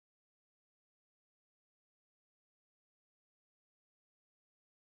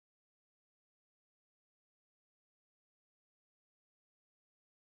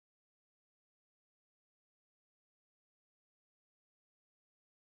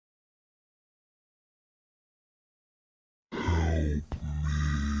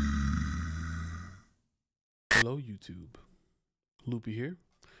Hello YouTube, Loopy here,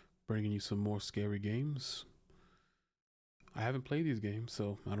 bringing you some more scary games. I haven't played these games,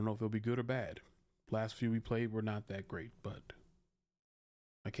 so I don't know if they'll be good or bad. Last few we played were not that great, but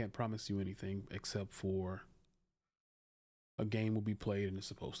I can't promise you anything except for a game will be played and it's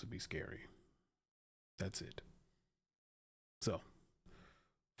supposed to be scary. That's it. So,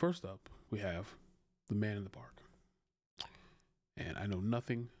 first up, we have The Man in the Park. And I know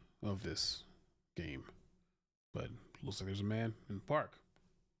nothing of this game, but looks like there's a man in the park.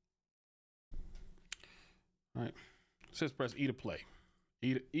 All right. It says press E to play.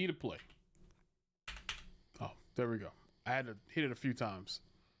 E to play. Oh, there we go. I had to hit it a few times.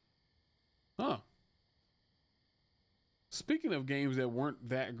 Huh. Speaking of games that weren't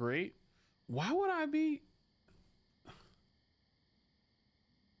that great, why would I be?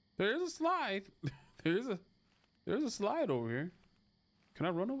 There's a slide. There's a slide over here. Can I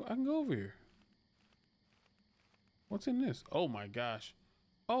run over? I can go over here. What's in this? Oh my gosh.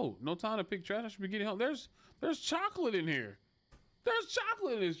 Oh, no time to pick trash. I should be getting home. There's chocolate in here. There's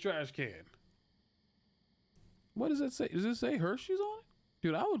chocolate in this trash can. What does it say? Does it say Hershey's on it?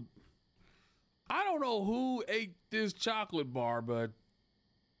 Dude, I don't know who ate this chocolate bar, but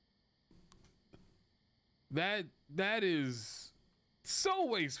that is so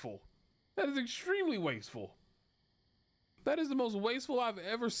wasteful. That is extremely wasteful. That is the most wasteful I've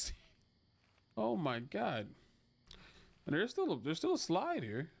ever seen. Oh my God. And there's still a slide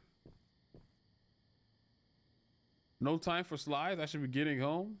here. No time for slides. I should be getting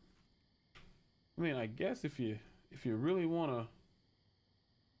home. I mean, I guess if you really wanna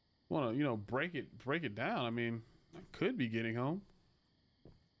break it down. I mean, I could be getting home.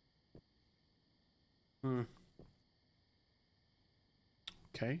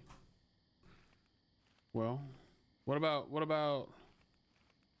 Okay. Well, what about?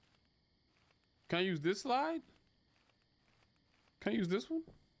 Can I use this slide? Can I use this one?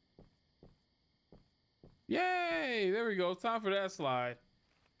 Yay! There we go. Time for that slide.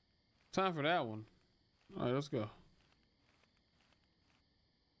 Time for that one. All right, let's go.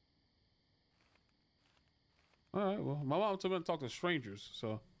 All right, well, my mom told me to talk to strangers,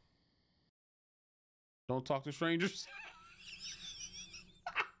 so don't talk to strangers.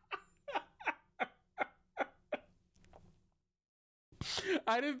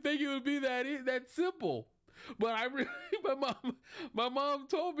 I didn't think it would be that simple, but my mom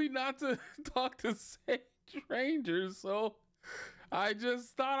told me not to talk to strangers, so I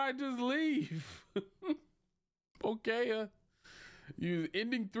just thought I'd just leave. Okay, you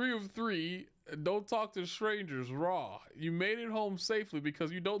ending 3 of 3. Don't talk to strangers. Raw. You made it home safely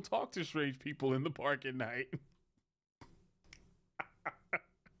because you don't talk to strange people in the park at night.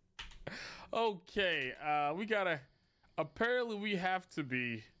 Okay, apparently we have to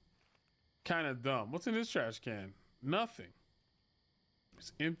be kind of dumb. What's in this trash can? Nothing.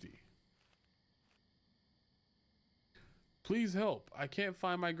 It's empty. Please help. I can't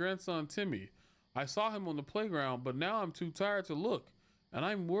find my grandson Timmy. I saw him on the playground, but now I'm too tired to look, and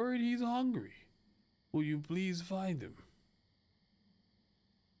I'm worried he's hungry. Will you please find him?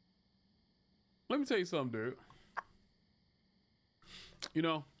 Let me tell you something, dude. You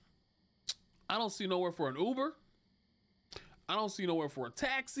know, I don't see nowhere for an Uber. I don't see nowhere for a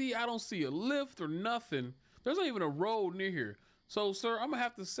taxi. I don't see a Lyft or nothing. There's not even a road near here. So, sir, I'm gonna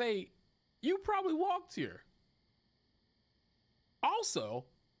have to say, you probably walked here. Also,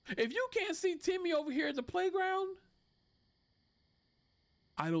 if you can't see Timmy over here at the playground,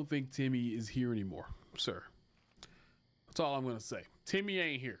 I don't think Timmy is here anymore, sir. That's all I'm gonna say. Timmy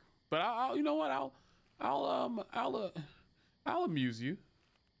ain't here. But I'll you know what? I'll amuse you.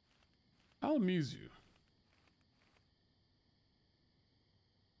 I'll amuse you.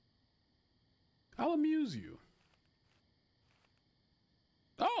 I'll amuse you.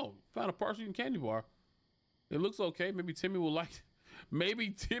 Oh, found a partially eaten candy bar. It looks okay. Maybe Timmy will like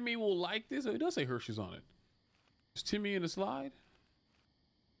this. Oh, it does say Hershey's on it. Is Timmy in the slide?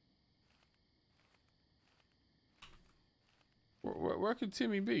 Where could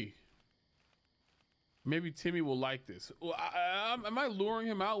Timmy be? Maybe Timmy will like this. Well, am I luring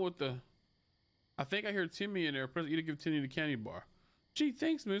him out with the... I think I hear Timmy in there. Press E to give Timmy the candy bar. Gee,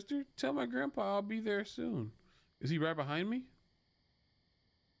 thanks, mister. Tell my grandpa I'll be there soon. Is he right behind me?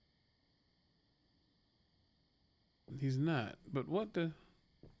 He's not. But what the...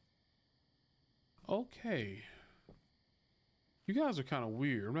 Okay. You guys are kind of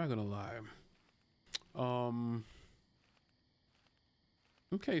weird. I'm not gonna lie.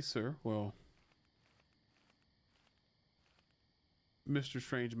 Okay, sir. Well, Mr.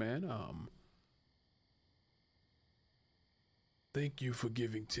 Strange Man, thank you for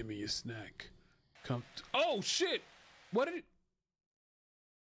giving Timmy a snack. Come. Oh shit! What did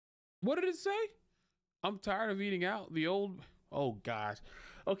it say? I'm tired of eating out the old. Oh gosh.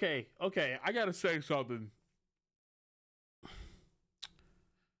 Okay. I gotta say something.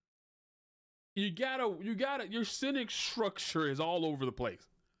 You gotta. Your sentence structure is all over the place.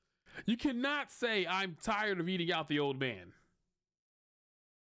 You cannot say I'm tired of eating out the old man.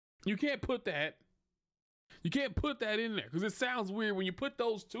 You can't put that. You can't put that in there because it sounds weird when you put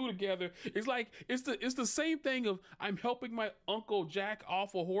those two together. It's like it's the same thing of I'm helping my Uncle Jack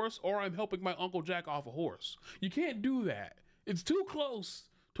off a horse or I'm helping my Uncle Jack off a horse. You can't do that. It's too close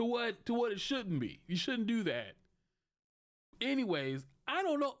to what it shouldn't be. You shouldn't do that. Anyways, I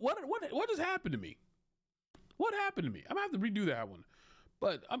don't know what just happened to me. What happened to me? I'm gonna have to redo that one.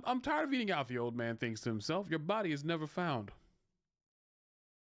 But I'm tired of eating out, the old man thinks to himself. Your body is never found.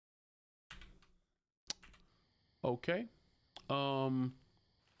 Okay. I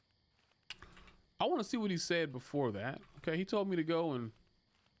want to see what he said before that. Okay, he told me to go and,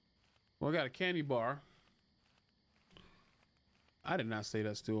 well, I got a candy bar. I did not say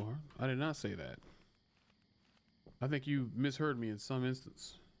that, Stillheart. I did not say that. I think you misheard me in some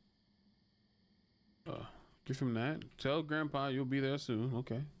instance. Give him that. Tell Grandpa you'll be there soon.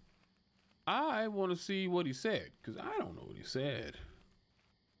 Okay. I want to see what he said because I don't know what he said.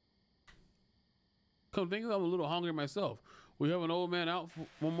 Come think of it, I'm a little hungry myself. We have an old man out for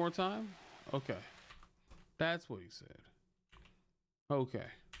one more time? Okay. That's what he said. Okay.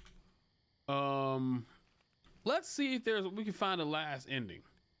 Let's see if we can find a last ending.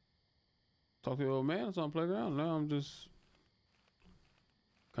 Talk to the old man, it's on the playground. No,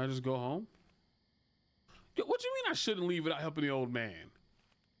 can I just go home? What you mean I shouldn't leave without helping the old man?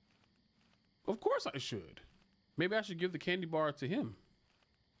 Of course I should. Maybe I should give the candy bar to him.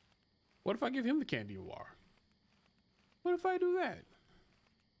 What if I give him the candy bar? What if I do that?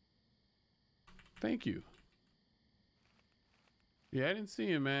 Thank you. Yeah, I didn't see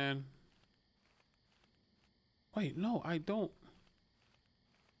him, man. Wait, no, I don't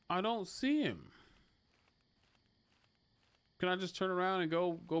see him. Can I just turn around and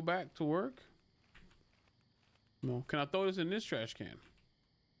go back to work? No. Can I throw this in this trash can?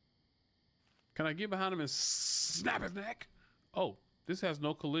 Can I get behind him and snap his neck? Oh, this has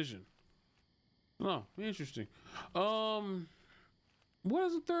no collision. Oh, interesting. What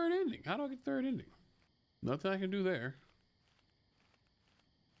is the third ending? How do I get the third ending? Nothing I can do there.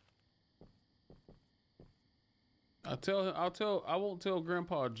 I won't tell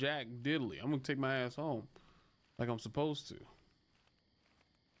Grandpa Jack Diddley. I'm gonna take my ass home like I'm supposed to.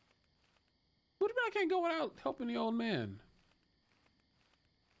 What do you mean I can't go without helping the old man?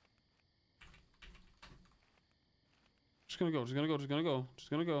 Just gonna go.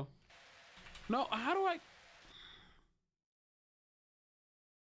 No, how do I?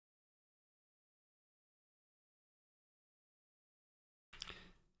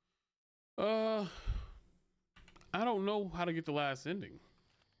 I don't know how to get the last ending.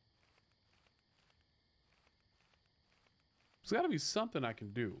 There's got to be something I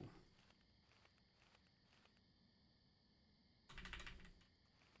can do.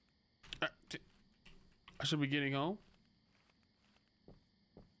 I should be getting home.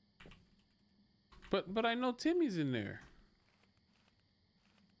 But I know Timmy's in there.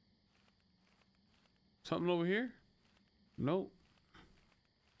 Something over here? Nope.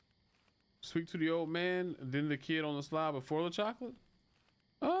 Speak to the old man, then the kid on the slide before the chocolate?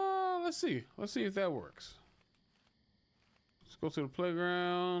 Let's see. Let's see if that works. Let's go to the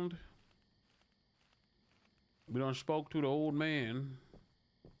playground. We done spoke to the old man.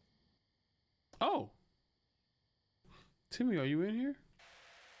 Oh. Timmy, are you in here?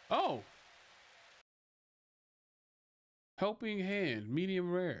 Oh. Helping hand,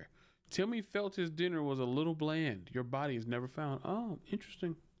 medium rare. Timmy felt his dinner was a little bland. Your body is never found. Oh,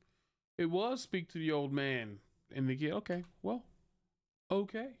 interesting. It was speak to the old man and the kid. Okay, well,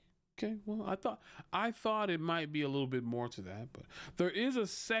 okay. Well, I thought it might be a little bit more to that, but there is a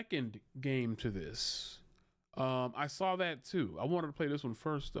second game to this. I saw that too. I wanted to play this one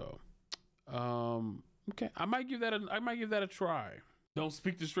first though. Okay, I might give that a try. Don't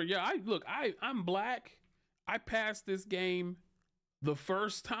speak the straight. Yeah, I'm black. I passed this game the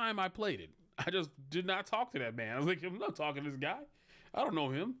first time I played it. I just did not talk to that man. I was like, I'm not talking to this guy. I don't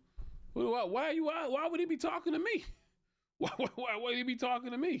know him. Why would he be talking to me? Why would he be talking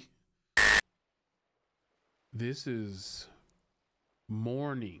to me? This is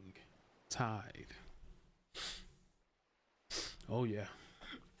Mourning Tide. Oh yeah.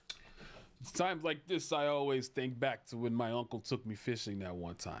 It's times like this I always think back to when my uncle took me fishing that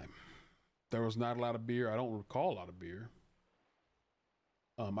one time. There was not a lot of beer. I don't recall a lot of beer.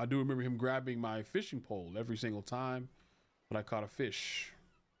 I do remember him grabbing my fishing pole every single time when I caught a fish.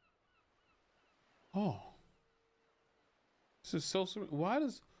 Oh, this is so. Why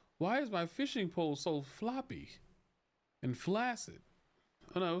is my fishing pole so floppy and flaccid?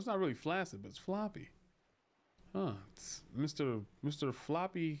 Oh no, it's not really flaccid, but it's floppy. Huh? It's Mr.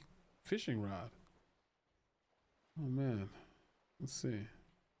 Floppy fishing rod. Oh man, let's see.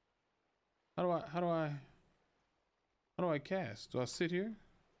 How do I cast? Do I sit here?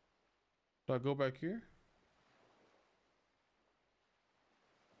 Do I go back here?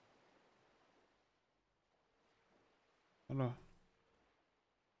 Hold on.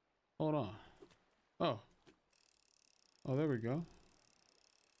 Hold on. Oh. Oh, there we go.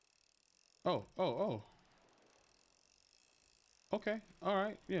 Oh, oh, oh. Okay. All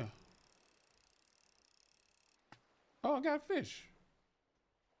right. Yeah. Oh, I got fish.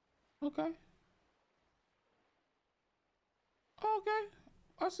 Okay. Okay.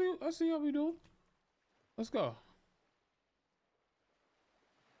 I see how we doing. Let's go.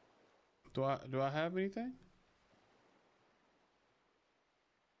 Do I have anything?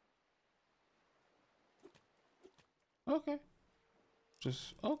 Okay.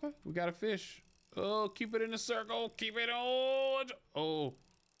 Just okay. We got a fish. Oh, keep it in the circle. Keep it. Oh,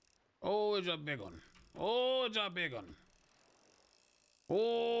 it's a big one. Oh, it's a big one.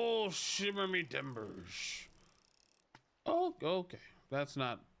 Oh, shimmer me timbers. Oh, okay. That's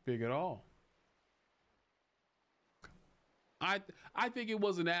not big at all. I think it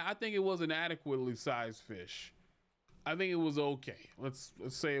was an adequately sized fish. I think it was okay. Let's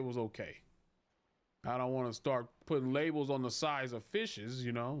say it was okay. I don't want to start putting labels on the size of fishes,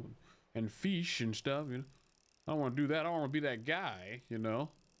 you know, and fish and stuff. You know, I don't want to do that. I don't want to be that guy, you know.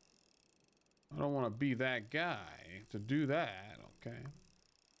 I don't want to be that guy to do that. Okay.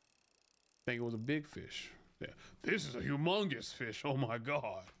 I think it was a big fish. Yeah. This is a humongous fish. Oh my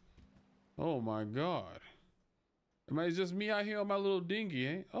god. Oh my god. It's just me out here on my little dinghy,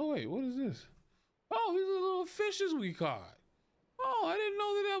 eh? Oh wait, what is this? Oh, these are the little fishes we caught. Oh, I didn't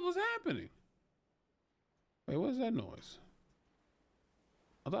know that was happening. Wait, what is that noise?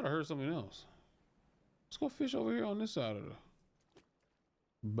 I thought I heard something else. Let's go fish over here on this side of the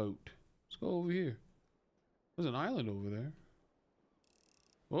boat. Let's go over here. There's an island over there.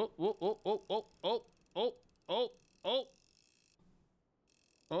 Oh, oh, oh, oh, oh, oh, oh, oh, oh.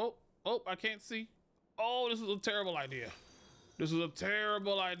 Oh, oh, I can't see. Oh, this is a terrible idea. This is a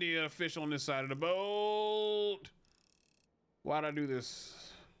terrible idea to fish on this side of the boat. Why'd I do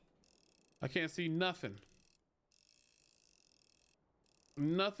this? I can't see nothing.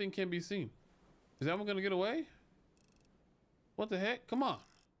 Nothing can be seen. Is that one gonna get away? What the heck? Come on.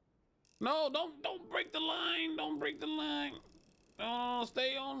 No, don't break the line. Don't break the line. Oh,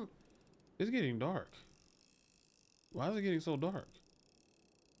 stay on. It's getting dark. Why is it getting so dark?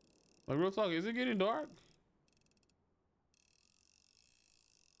 Like real talk, is it getting dark?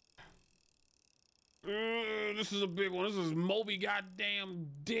 This is a big one. This is Moby goddamn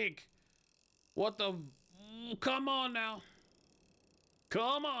Dick. What the? Come on now.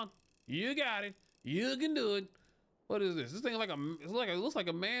 Come on. You got it. You can do it. What is this? This thing it looks like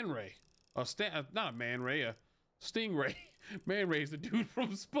a man ray. Not a man ray, a stingray. Man Ray's the dude from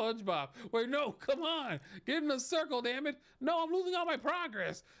SpongeBob. Wait, no, come on. Get in the circle, damn it. No, I'm losing all my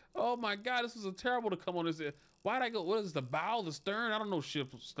progress. Oh my God, this was terrible to come on this. Why'd I go? What is this, the bow, the stern? I don't know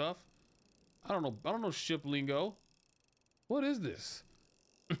ship stuff. I don't know ship lingo. What is this?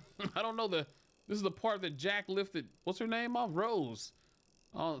 I don't know this is the part that Jack lifted. What's her name off? Rose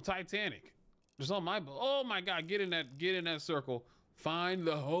on Titanic. Just on my boat. Oh my God, get in that circle. Find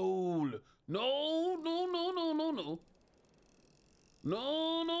the hole. No, no, no, no, no, no.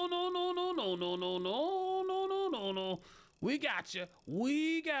 No, no, no, no, no, no, no, no, no, no, no, no, no. We got you.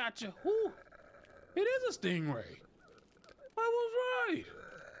 We got you. Whew. It is a stingray. I was right.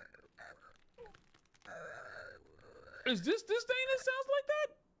 Is this thing that sounds like that?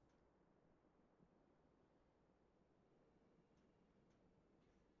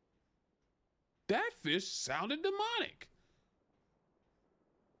 That fish sounded demonic.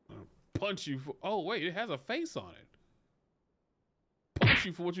 I'll punch you for. Oh wait, it has a face on it. Punch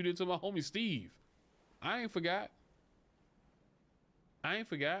you for what you did to my homie Steve. I ain't forgot. I ain't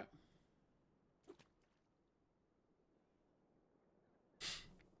forgot.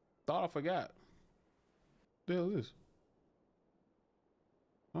 Thought I forgot. The hell is this?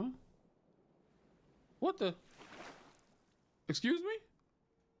 Huh? What the? Excuse me?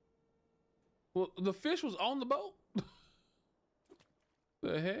 Well, the fish was on the boat?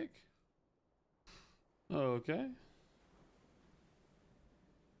 The heck? Okay.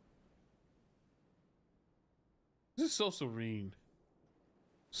 This is so serene.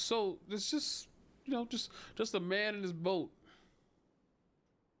 So it's just, you know, just a man in his boat.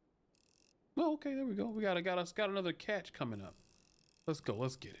 Oh, okay, there we go. We got another catch coming up. Let's go.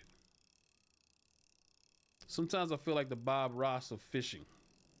 Let's get it. Sometimes I feel like the Bob Ross of fishing.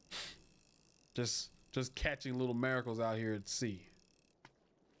 Just catching little miracles out here at sea.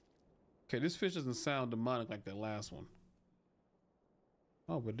 Okay, this fish doesn't sound demonic like that last one.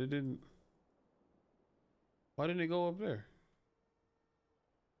 Oh, but it didn't. Why didn't it go up there?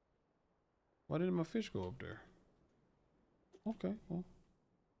 Why didn't my fish go up there? Okay, well,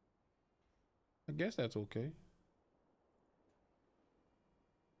 I guess that's okay.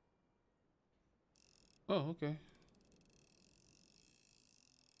 Oh, okay.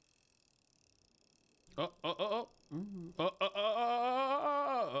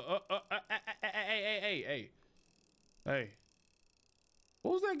 Hey.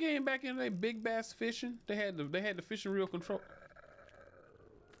 What was that game back in the day? Big Bass Fishing? They had the fishing reel control.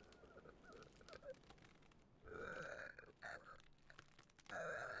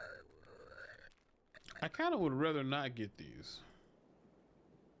 I kind of would rather not get these.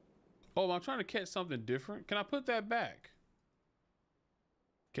 Oh, I'm trying to catch something different. Can I put that back?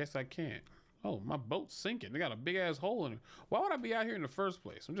 Guess I can't. Oh, my boat's sinking. They got a big ass hole in it. Why would I be out here in the first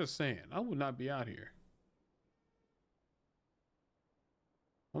place? I'm just saying. I would not be out here.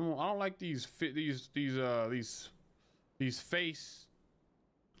 I don't like these face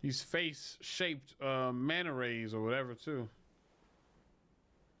shaped manta rays or whatever too.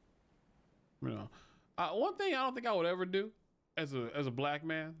 You know, one thing I don't think I would ever do as a black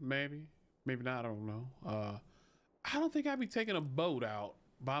man, maybe not. I don't know. I don't think I'd be taking a boat out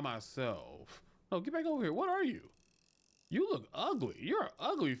by myself. No, get back over here. What are you? You look ugly. You're an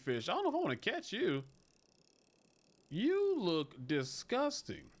ugly fish. I don't know if I want to catch you. You look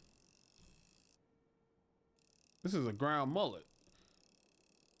disgusting. This is a ground mullet.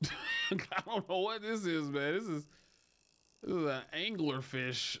 I don't know what this is, man. This is an angler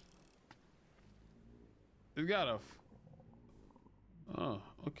fish. It's got a... Oh,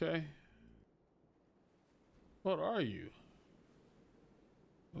 okay. What are you?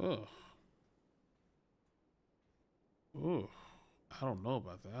 Ugh. Ugh. I don't know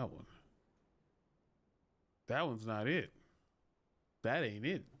about that one. That one's not it. That ain't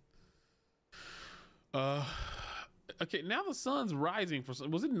it. Okay, now the sun's rising for some...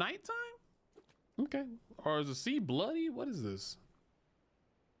 Was it nighttime? Okay. Or is the sea bloody? What is this?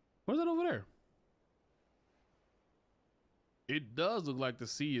 What is that over there? It does look like the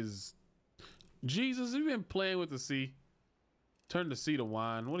sea is... Jesus, you've been playing with the sea. Turn the sea to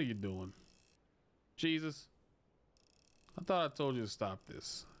wine. What are you doing? Jesus. I thought I told you to stop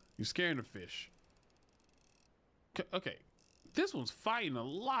this. You're scaring the fish. Okay. This one's fighting a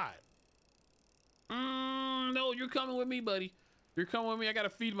lot. No, you're coming with me, buddy. You're coming with me. I gotta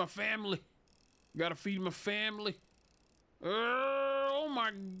feed my family. Gotta feed my family. Oh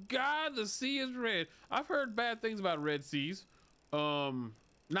my God, the sea is red. I've heard bad things about red seas.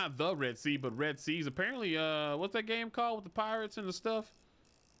 Not the Red Sea, but red seas. Apparently, what's that game called with the pirates and the stuff?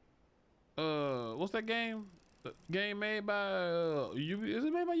 What's that game? The game made by is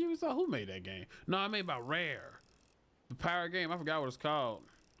it made by Ubisoft? Who made that game? No, it made by Rare. The pirate game. I forgot what it's called.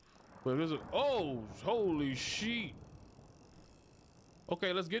 But there's a... Oh, holy shit.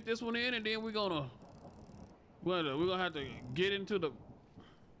 Okay, let's get this one in, and then we're gonna have to get into the...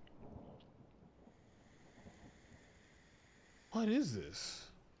 What is this?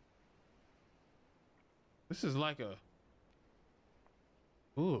 This is like a...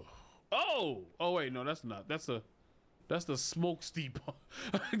 Ooh. Oh! Oh wait, no, that's not. That's the smoke steeple.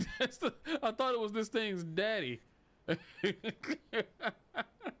 I thought it was this thing's daddy.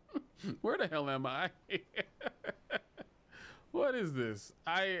 Where the hell am I? What is this?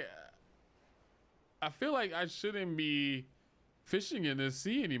 I feel like I shouldn't be fishing in this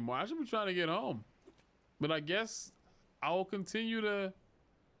sea anymore. I should be trying to get home. But I guess I'll continue to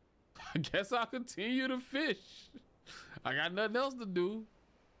fish. I got nothing else to do.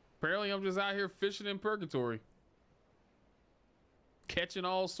 Apparently I'm just out here fishing in purgatory. Catching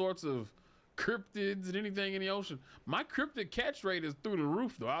all sorts of cryptids and anything in the ocean. My cryptid catch rate is through the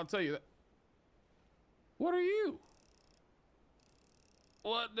roof though, I'll tell you that. What are you?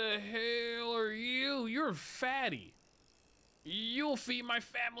 What the hell are you? You're fatty. You'll feed my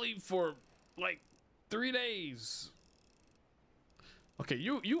family for like 3 days. Okay,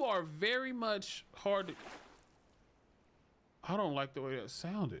 you are very much hard to... I don't like the way that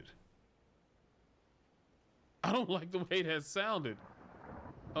sounded. I don't like the way that sounded.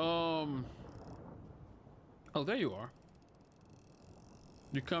 Oh, there you are.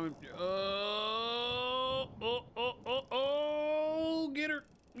 You're coming. Oh, get her.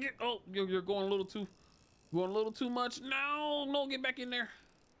 Oh, you're going a little too much. No, no, get back in there.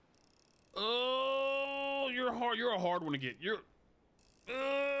 Oh, you're hard. You're a hard one to get. You're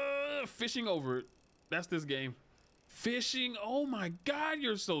fishing over it. That's this game. Fishing. Oh my God,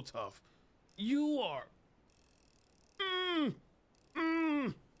 you're so tough. You are.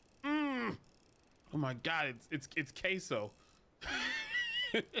 Oh my God, it's queso.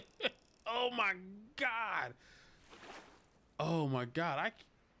 Oh my God. Oh my God,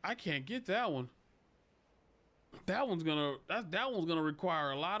 I can't get that one. That one's gonna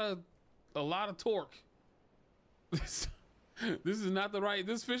require a lot of torque. This is not the right.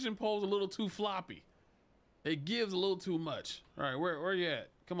 This fishing pole's a little too floppy. It gives a little too much. All right, where you at?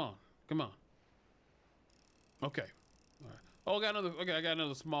 Come on. Okay. All right. Oh, I got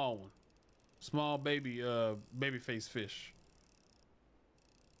another small one. Small baby face fish.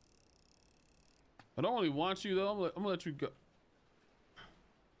 I don't really want you though. I'm gonna let you go.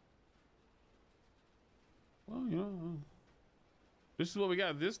 Well, you know, this is what we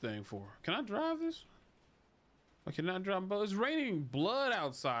got this thing for. Can I drive this? I cannot drive, but it's raining blood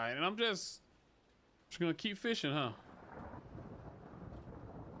outside, and I'm just gonna keep fishing, huh?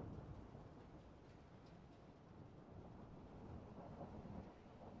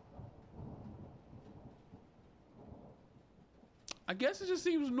 I guess it just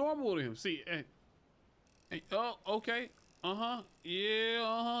seems normal to him. See, hey, oh, okay,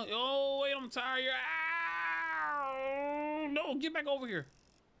 yeah, Oh, wait, I'm tired. Ow! No, get back over here.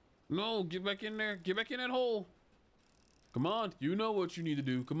 No, get back in there. Get back in that hole. Come on, you know what you need to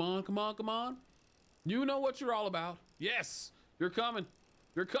do. Come on. You know what you're all about. Yes, you're coming.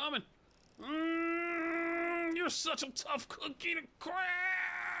 You're such a tough cookie to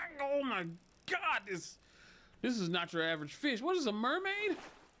crack. Oh my God, this is not your average fish. What is a mermaid?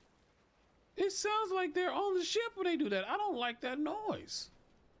 It sounds like they're on the ship when they do that. I don't like that noise.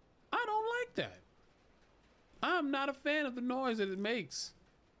 I don't like that. I'm not a fan of the noise that it makes.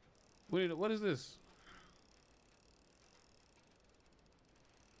 What is this?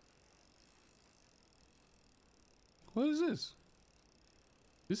 What is this?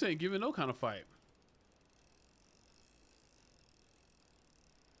 This ain't giving no kind of fight.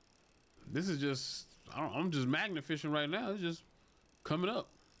 This is just, I'm just magnet fishing right now. It's just coming up.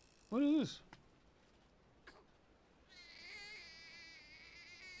 What is this?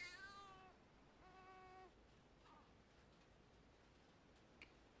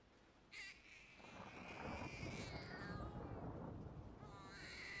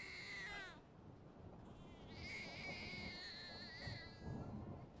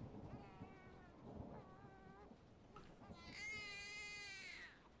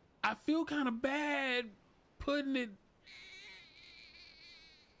 I feel kind of bad putting it.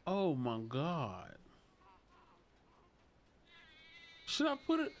 Oh my God. Should I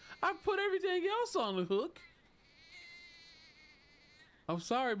put it? I put everything else on the hook. I'm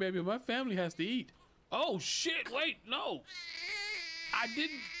sorry, baby. My family has to eat. Oh shit, wait, no. I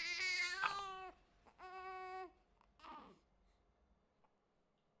didn't.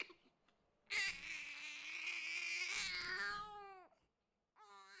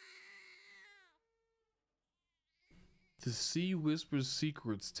 The sea whispers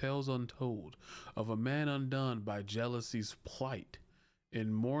secrets, tales untold, of a man undone by jealousy's plight.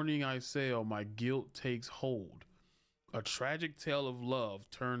 In mourning I sail, my guilt takes hold. A tragic tale of love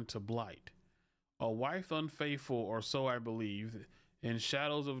turned to blight. A wife unfaithful, or so I believed. In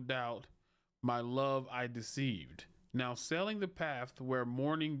shadows of doubt, my love I deceived. Now sailing the path where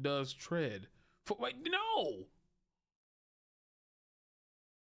mourning does tread. Wait, no!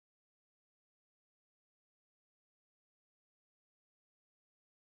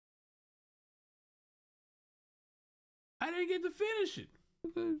 I didn't get to finish it.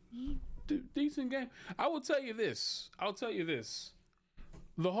 Decent game. I will tell you this.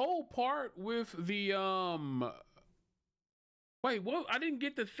 The whole part with the wait, what? I didn't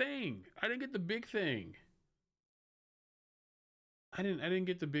get the thing. I didn't get the big thing. I didn't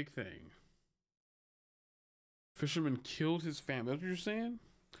get the big thing. Fisherman killed his family. That's what you're saying?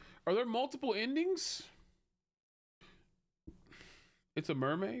 Are there multiple endings? It's a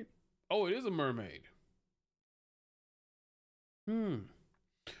mermaid? Oh, it is a mermaid.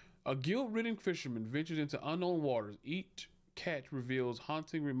 A guilt-ridden fisherman ventures into unknown waters. Each catch reveals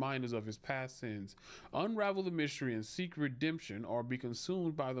haunting reminders of his past sins. Unravel the mystery and seek redemption, or be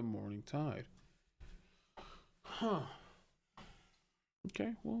consumed by the morning tide. Huh.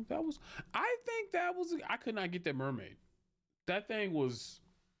 Okay, well, I think that was, I could not get that mermaid. That thing was,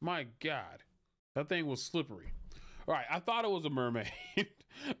 my God, that thing was slippery. All right, I thought it was a mermaid.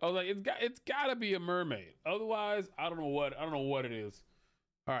 I was like, it's got to be a mermaid. Otherwise, I don't know what it is.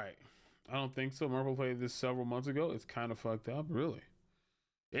 All right. I don't think so. Marvel played this several months ago. It's kind of fucked up, really.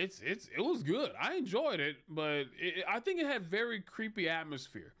 It was good. I enjoyed it, but I think it had very creepy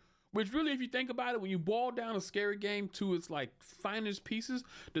atmosphere. Which really, if you think about it, when you boil down a scary game to its like finest pieces,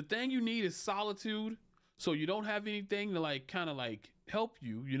 the thing you need is solitude. So you don't have anything to like kind of like help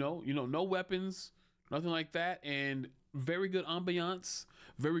you. No weapons, nothing like that, and very good ambiance,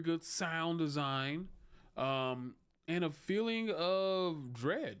 very good sound design, and a feeling of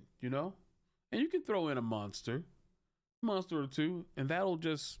dread. And you can throw in a monster or two, and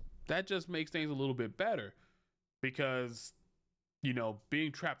that just makes things a little bit better because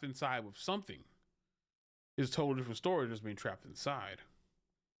being trapped inside with something is a totally different story than just being trapped inside.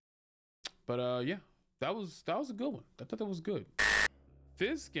 But yeah, that was a good one. I thought that was good.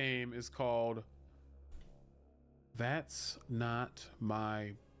 This game is called That's Not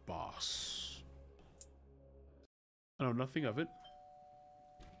My Boss. I know nothing of it.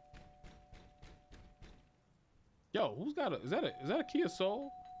 Yo, who's got is that a Kia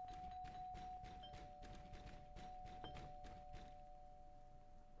Soul?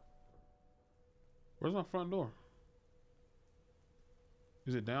 Where's my front door?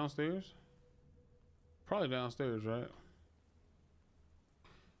 Is it downstairs? Probably downstairs, right?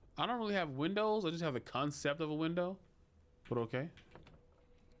 I don't really have windows. I just have the concept of a window, but okay.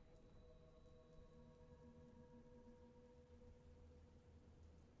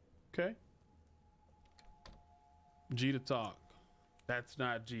 Okay. G to talk. That's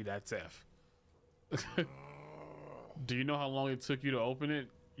not G, that's F. Do you know how long it took you to open it?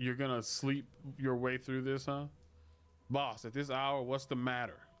 You're gonna sleep your way through this, huh? Boss, at this hour, what's the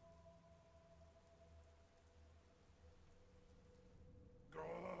matter?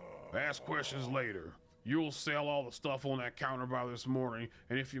 Ask questions later. You'll sell all the stuff on that counter by this morning,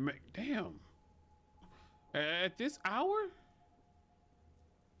 and if you make... Damn. At this hour?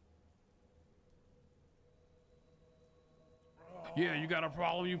 Yeah, you got a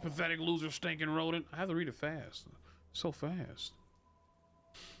problem, you pathetic loser, stinking rodent. I have to read it fast. So fast.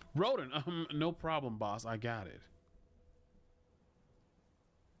 Rodent, no problem, boss. I got it.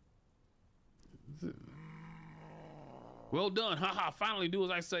 Well done. Haha, finally do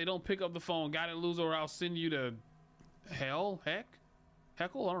as I say. Don't pick up the phone. Got it, loser, or I'll send you to hell?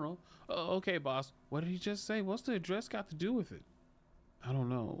 Heckle? I don't know. Okay, boss. What did he just say? What's the address got to do with it? I don't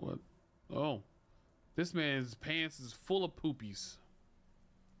know. What? Oh. This man's pants is full of poopies.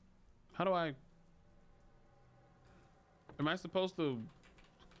 How do I... Am I supposed to...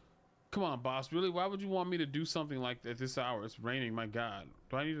 Come on, boss. Really? Why would you want me to do something like that at this hour? It's raining. My God.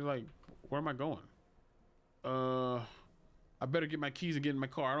 Do I need to, like... Where am I going? I better get my keys and get in my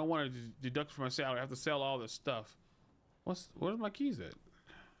car. I don't want to deduct from my salary. I have to sell all this stuff. Where's my keys at?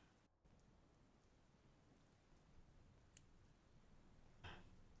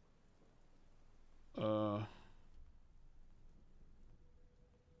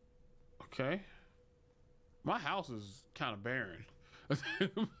 Okay. My house is kind of barren. I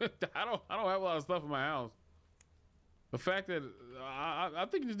don't have a lot of stuff in my house. The fact that I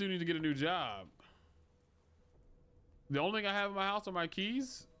think this dude needs to get a new job. The only thing I have in my house are my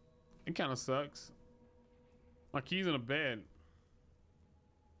keys. It kind of sucks. My keys in a bed.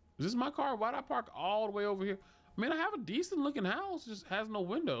 Is this my car? Why'd I park all the way over here? I mean, I have a decent looking house, just has no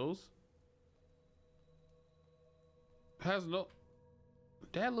windows. Has no...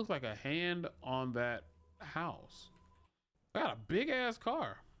 That looks like a hand on that house. I got a big ass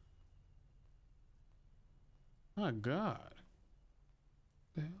car. My God.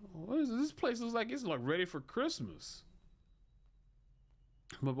 What is this? This place looks like it's like ready for Christmas.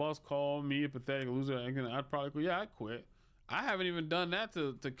 My boss called me a pathetic loser. I'd probably quit. Yeah, I'd quit. I haven't even done that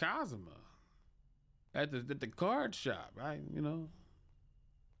to Kazuma at the card shop. You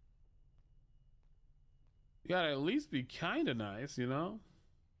gotta at least be kind of nice,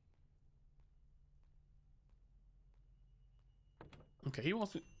 Okay, he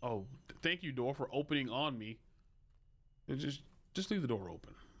wants to. Oh, thank you, door, for opening on me. Just leave the door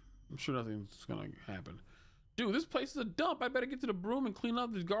open. I'm sure nothing's gonna happen. Dude, this place is a dump. I better get to the broom and clean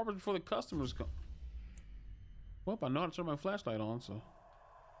up this garbage before the customers come. Well, I know how to turn my flashlight on, so.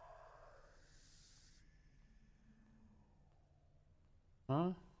 Huh?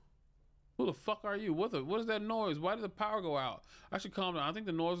 Who the fuck are you? What is that noise? Why did the power go out? I should calm down. I think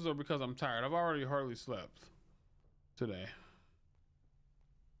the noises are because I'm tired. I've already hardly slept today.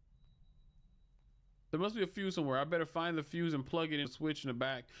 There must be a fuse somewhere. I better find the fuse and plug it in, switch in the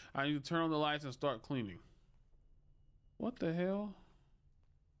back. I need to turn on the lights and start cleaning. What the hell?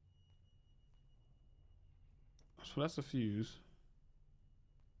 So that's a fuse.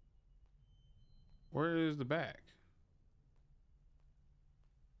 Where is the back?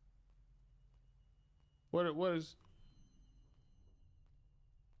 What is?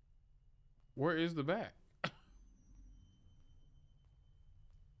 Where is the back?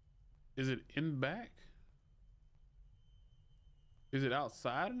 Is it in the back? Is it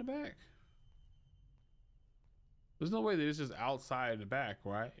outside in the back? There's no way that it's just outside in the back,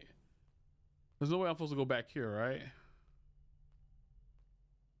 right? There's no way I'm supposed to go back here, right?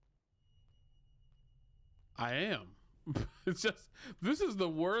 I am. It's just, this is the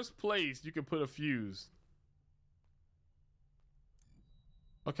worst place you can put a fuse.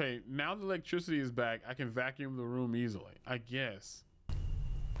 Okay, now the electricity is back, I can vacuum the room easily, I guess.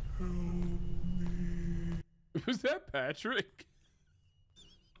 Was that Patrick?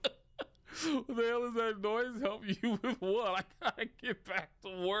 What the hell is that noise? Help you with what? I gotta get back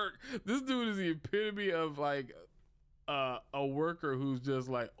to work. This dude is the epitome of like a worker who's just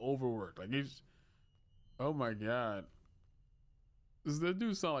like overworked. Like he's, oh my god. Does that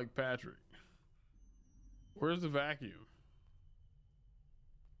dude sound like Patrick? Where's the vacuum?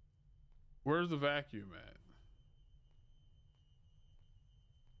 Where's the vacuum at?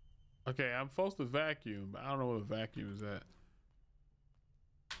 Okay, I'm supposed to vacuum, but I don't know where the vacuum is at.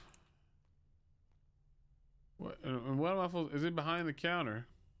 What? And what am I supposed? Is it behind the counter?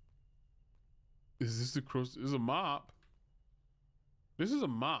 Is this the cross? This is a mop. This is a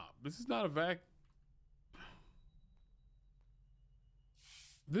mop. This is not a vac.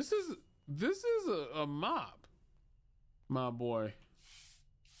 This is a mop, my boy.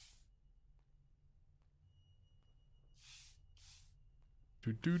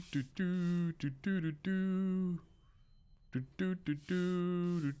 Do do do do do do do do do do do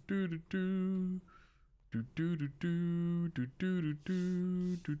do do do do. Do do do do do do do do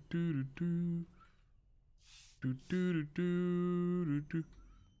do do do do do do do do do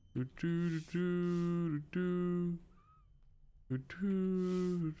do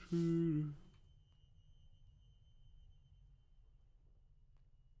do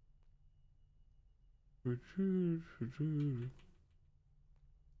do.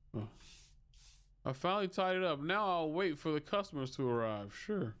 Oh. I finally tied it up. Now I'll wait for the customers to arrive.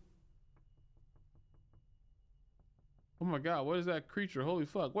 Sure. Oh my god, what is that creature? Holy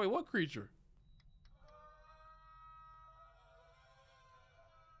fuck. Wait, what creature?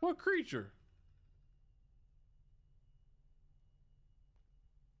 What creature?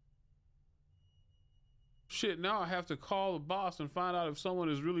 Shit, now I have to call the boss and find out if someone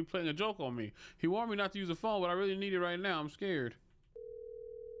is really playing a joke on me. He warned me not to use the phone, but I really need it right now. I'm scared.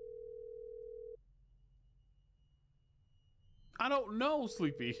 I don't know,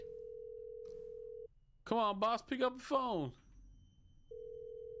 Sleepy. Come on, boss, pick up the phone.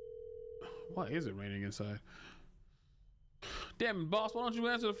 Why is it raining inside? Damn it, boss, why don't you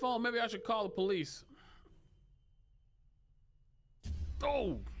answer the phone? Maybe I should call the police.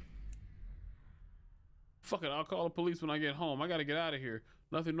 Oh! Fuck it, I'll call the police when I get home. I gotta get out of here.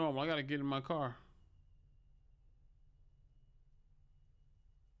 Nothing normal, I gotta get in my car.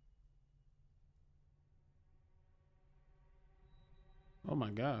 Oh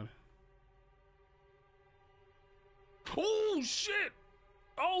my god. Oh shit!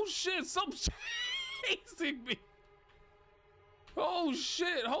 Oh shit! Something's chasing me! Oh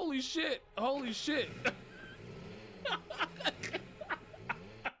shit! Holy shit! Holy shit!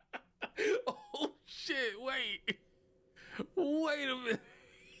 Oh shit! Wait! Wait a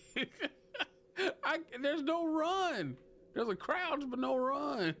minute! There's no run! There's a crouch but no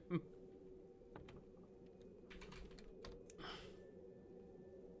run!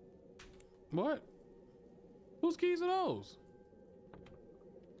 What? Whose keys are those?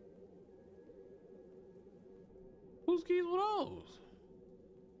 Whose keys were those?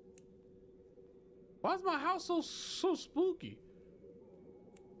 Why is my house so spooky?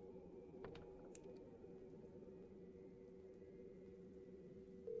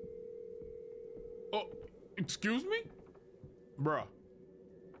 Oh, excuse me? Bruh.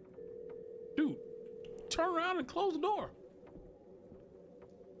 Dude, turn around and close the door.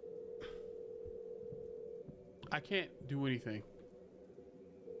 I can't do anything.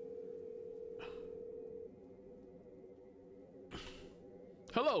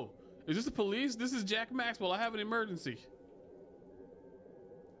 Hello, is this the police? This is Jack Maxwell. I have an emergency.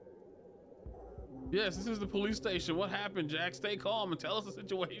 Yes, this is the police station. What happened, Jack? Stay calm and tell us the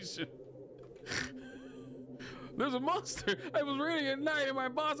situation. There's a monster. I was reading at night and my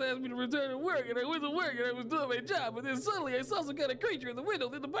boss asked me to return to work and I went to work and I was doing my job, but then suddenly I saw some kind of creature in the window,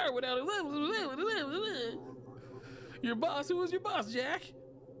 then the power went out. Your boss? Who was your boss, Jack?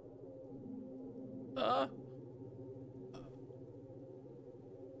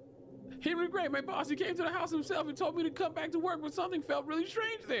 Henry Gray, my boss. He came to the house himself and told me to come back to work, but something felt really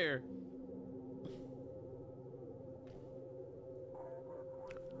strange there.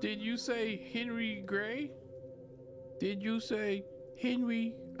 Did you say Henry Gray? Did you say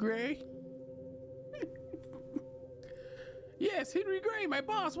Henry Gray? Yes, Henry Gray, my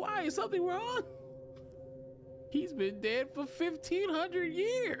boss. Why? Is something wrong? He's been dead for 1,500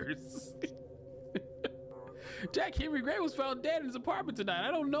 years. Jack Henry Gray was found dead in his apartment tonight.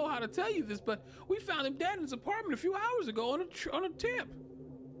 I don't know how to tell you this, but we found him dead in his apartment a few hours ago on a tip.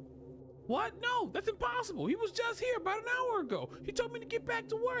 What? No, that's impossible. He was just here about an hour ago. He told me to get back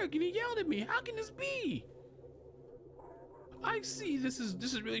to work and he yelled at me. How can this be? I see. This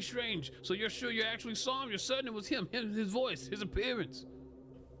is really strange. So you're sure you actually saw him? You're certain it was him, his voice, his appearance?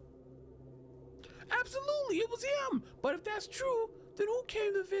 Absolutely, it was him. But if that's true, then who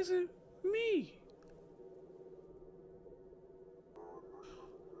came to visit me?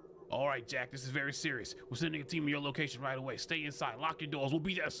 All right, Jack, this is very serious. We're sending a team to your location right away. Stay inside, lock your doors. We'll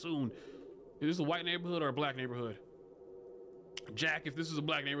be there soon. Is this a white neighborhood or a black neighborhood? Jack, if this is a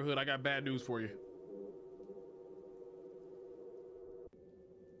black neighborhood, I got bad news for you.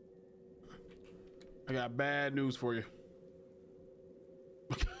 I got bad news for you.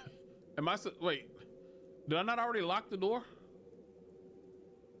 Wait, did I not already lock the door?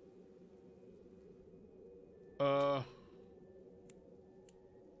 I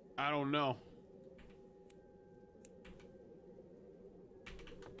don't know.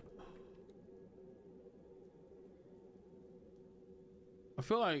 I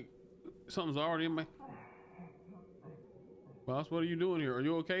feel like something's already in my... Boss, what are you doing here? Are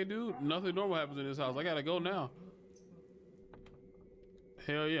you okay, dude? Nothing normal happens in this house. I gotta go now.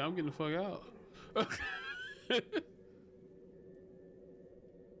 Hell yeah, I'm getting the fuck out.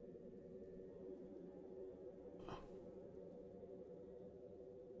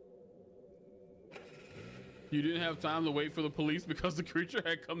 You didn't have time to wait for the police because the creature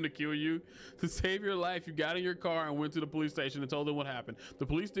had come to kill you? To save your life, you got in your car and went to the police station and told them what happened. The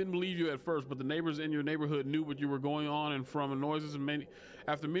police didn't believe you at first, but the neighbors in your neighborhood knew what you were going on, and from noises and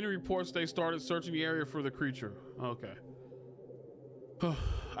after many reports, they started searching the area for the creature. Okay.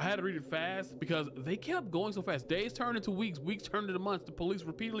 I had to read it fast because they kept going so fast. Days turned into weeks, weeks turned into months. The police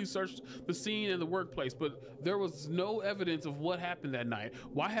repeatedly searched the scene and the workplace, but there was no evidence of what happened that night.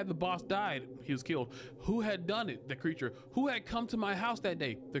 Why had the boss died? He was killed. Who had done it? The creature. Who had come to my house that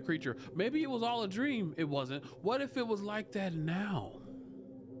day? The creature. Maybe it was all a dream. It wasn't. What if it was like that now?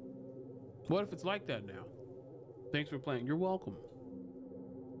 What if it's like that now? Thanks for playing. You're welcome.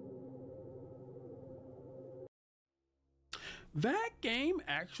 That game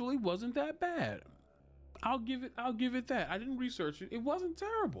actually wasn't that bad. I'll give it that. I didn't research it. It wasn't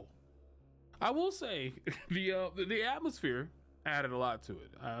terrible. I will say the atmosphere added a lot to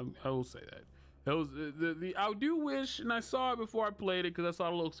it. I will say that. It was I do wish, and I saw it before I played it because I saw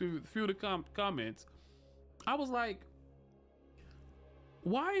a little few of the comments. I was like,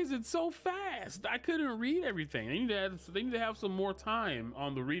 why is it so fast? I couldn't read everything. They need to have some more time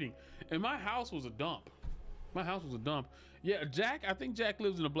on the reading. And my house was a dump. My house was a dump. Yeah, Jack. I think Jack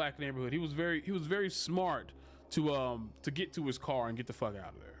lives in a black neighborhood. He was very smart to get to his car and get the fuck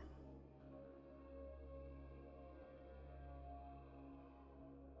out of there.